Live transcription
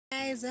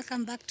guys,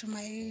 welcome back to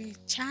my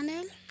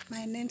channel.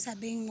 My name's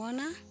Abing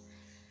Mona.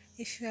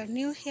 If you are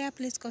new here,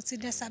 please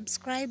consider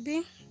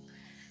subscribing,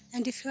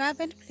 and if you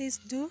haven't, please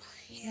do.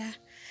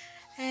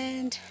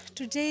 And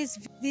today's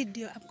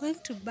video, I'm going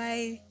to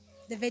buy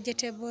the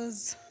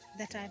vegetables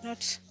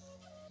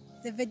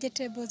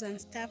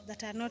and stuff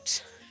that are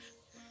not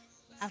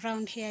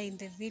around here in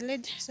the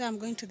village. So I'm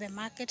going to the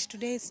market.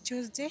 Today is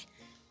Tuesday,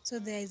 so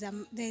there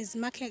is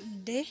market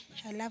day.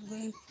 I love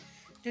going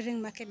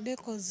during market day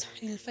because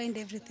you'll find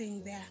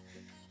everything there.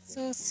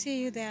 So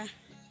see you there.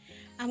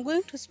 I'm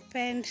going to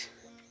spend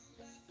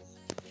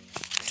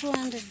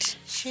 200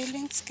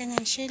 shillings,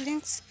 Kenyan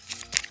shillings.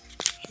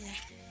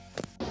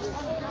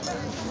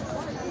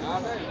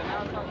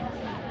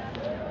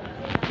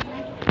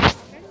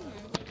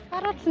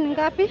 Carrots ni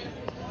ngapi?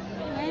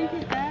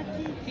 20,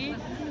 30, 50.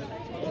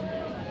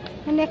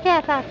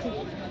 Nimekaa 30.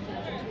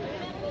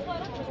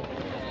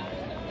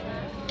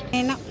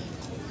 Eno.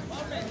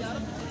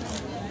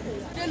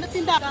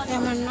 Ya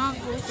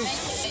managu.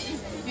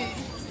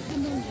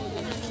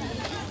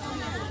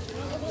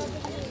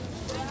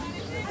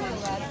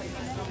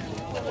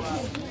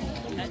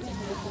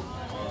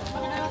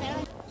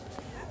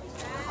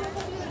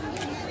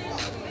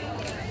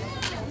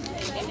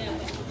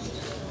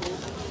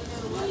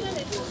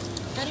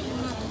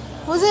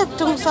 Uze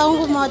kitunguu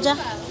saumu moja.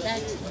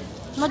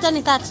 Moja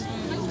ni 30.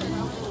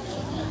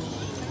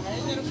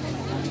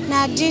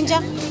 Na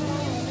ginger.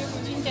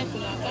 Ginger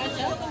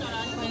tunakata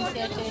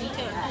kuanzia 10.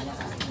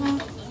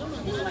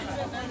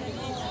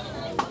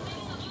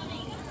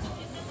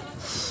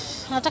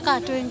 Nataka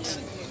 20.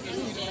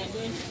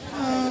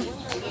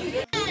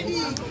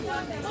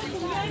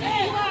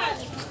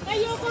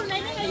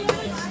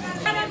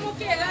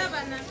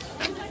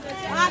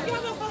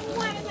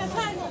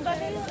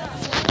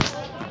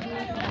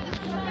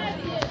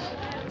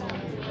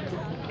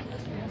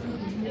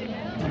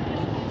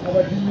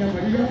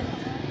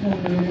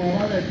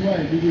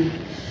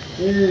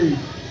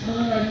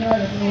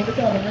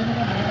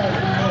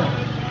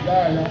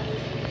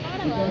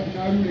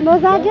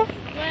 Lozaje?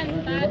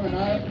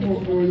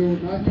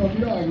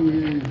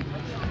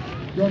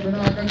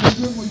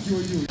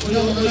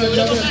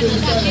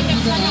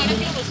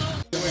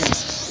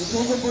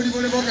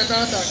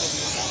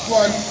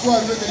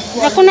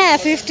 Hakuna ya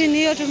 50 ni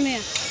hiyo tumia.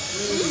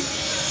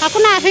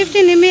 Hakuna ya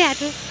 50 ni 100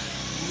 tu.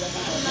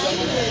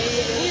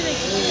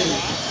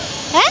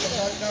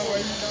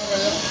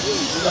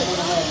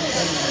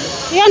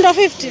 Hiyo ndo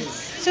 50.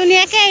 So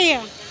niweke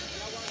hiyo.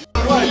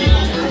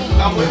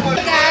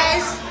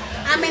 Guys,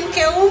 I'm in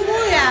Keumbu.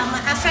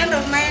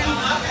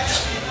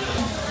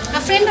 A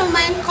friend of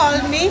mine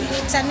called me.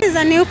 It's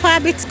a new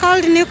pub. It's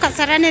called New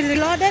Kasarani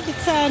Reloaded.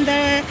 It's on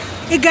the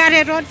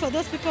Igare Road for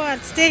those people who are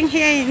staying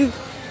here in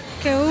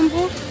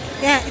Keumbu.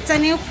 Yeah, it's a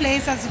new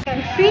place, as you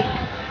can see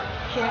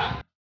here.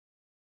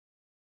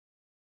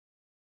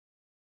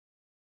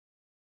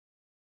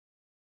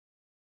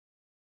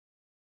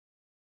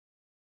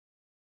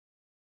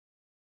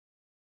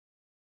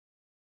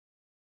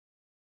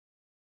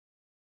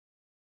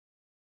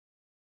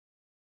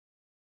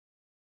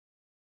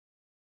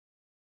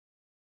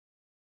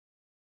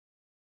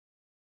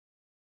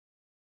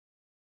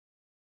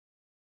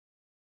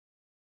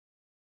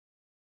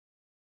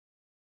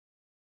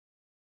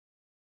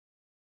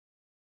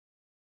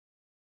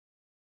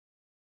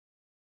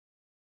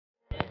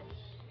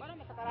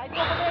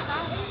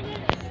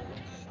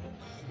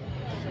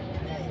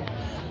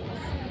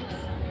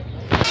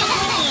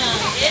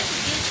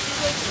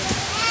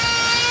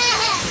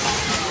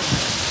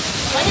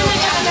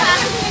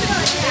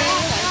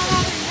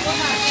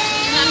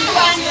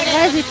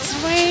 Guys, it's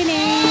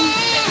raining.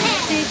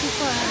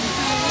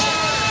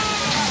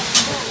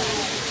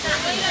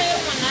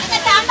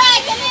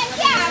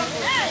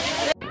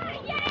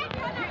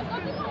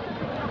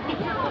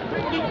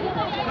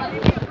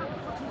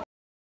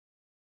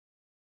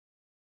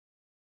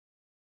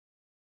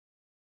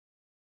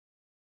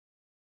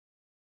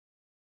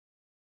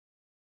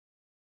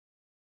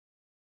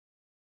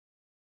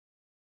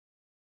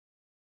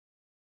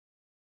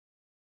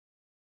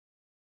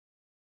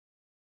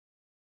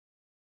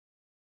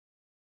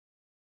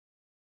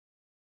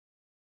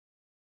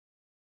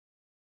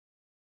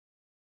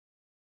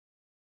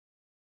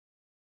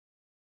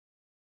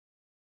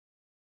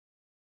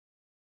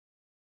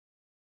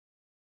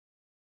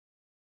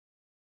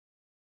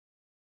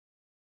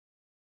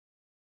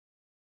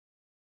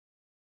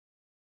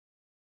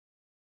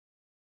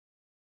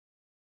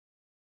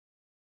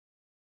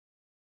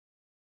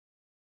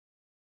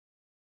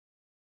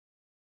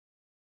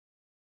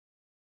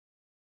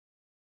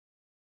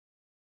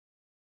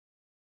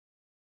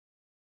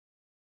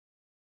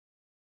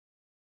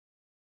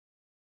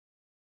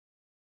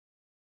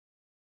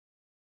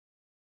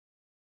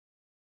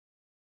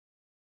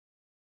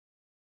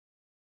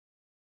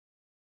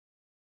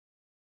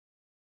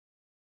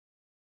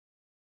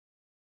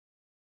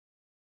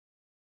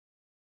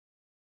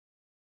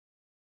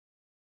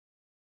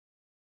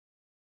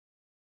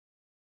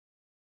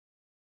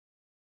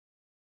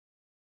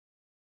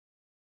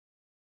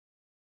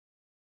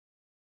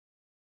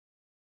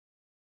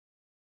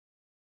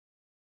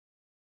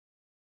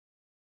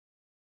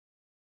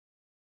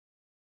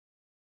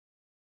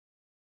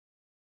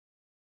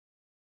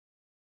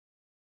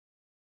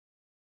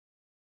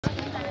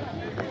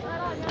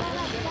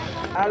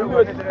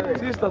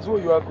 Sisters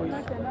huyu wako hivi.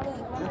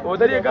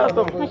 Udalie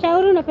custom.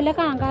 Mashauri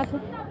unapeleka ngapi?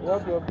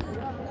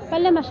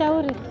 Pale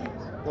Mashauri.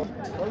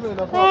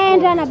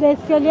 Enda na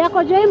baiskeli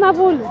yako Joy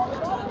Mavulu.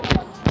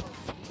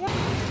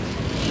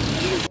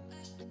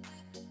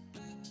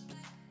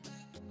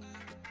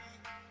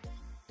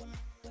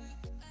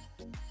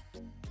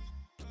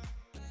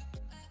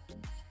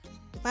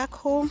 Back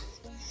home,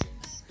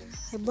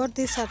 I bought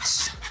this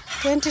at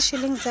 20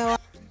 shillings a hour.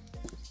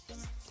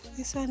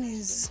 This one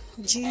is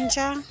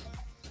ginger,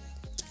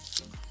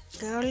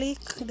 garlic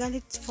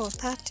for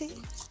 30,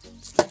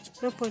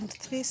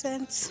 0.3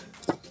 cents.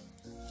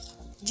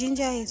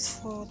 Ginger is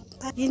for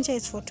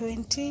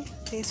 20.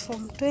 There's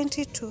from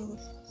 20 to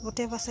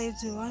whatever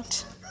size you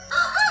want.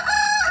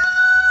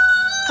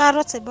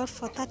 Carrots I bought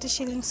for 30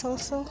 shillings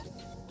also.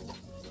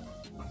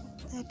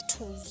 That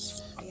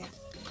was, yeah.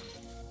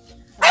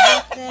 I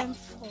bought them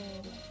for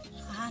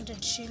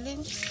 100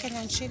 shillings,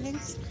 Kenyan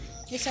shillings.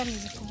 This one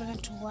is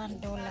equivalent to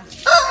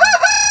 $1.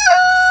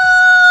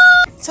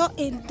 So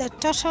in the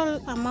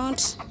total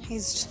amount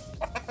is,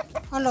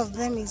 all of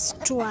them is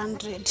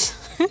 200.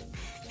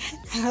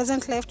 I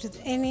wasn't left with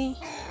any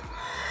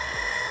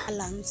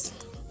balance.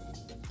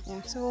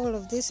 Yeah, so all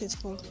of this is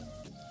for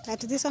that.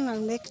 This one I'll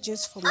make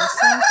juice for my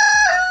son.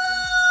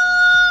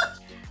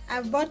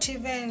 I bought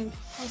even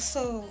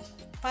also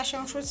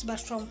passion fruits,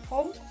 but from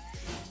home.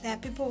 There are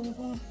people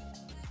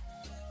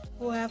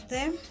who have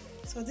them.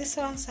 So these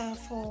ones are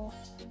for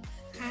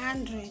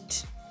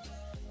 100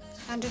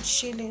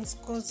 shillings,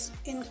 because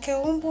in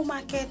Keumbu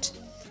market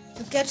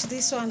you get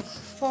this one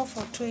 4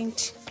 for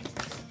 20.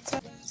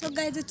 So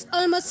guys, it's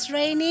almost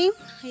raining.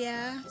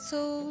 Yeah,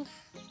 so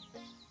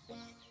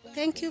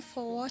thank you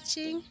for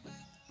watching.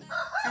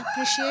 I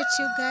appreciate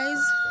you guys,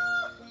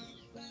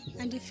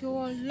 and if you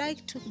would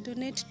like to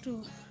donate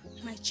to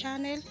my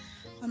channel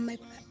on my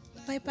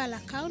PayPal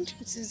account,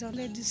 which is on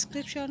the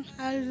description,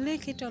 I'll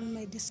link it on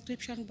my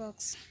description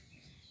box.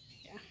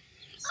 Yeah,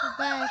 so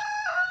bye.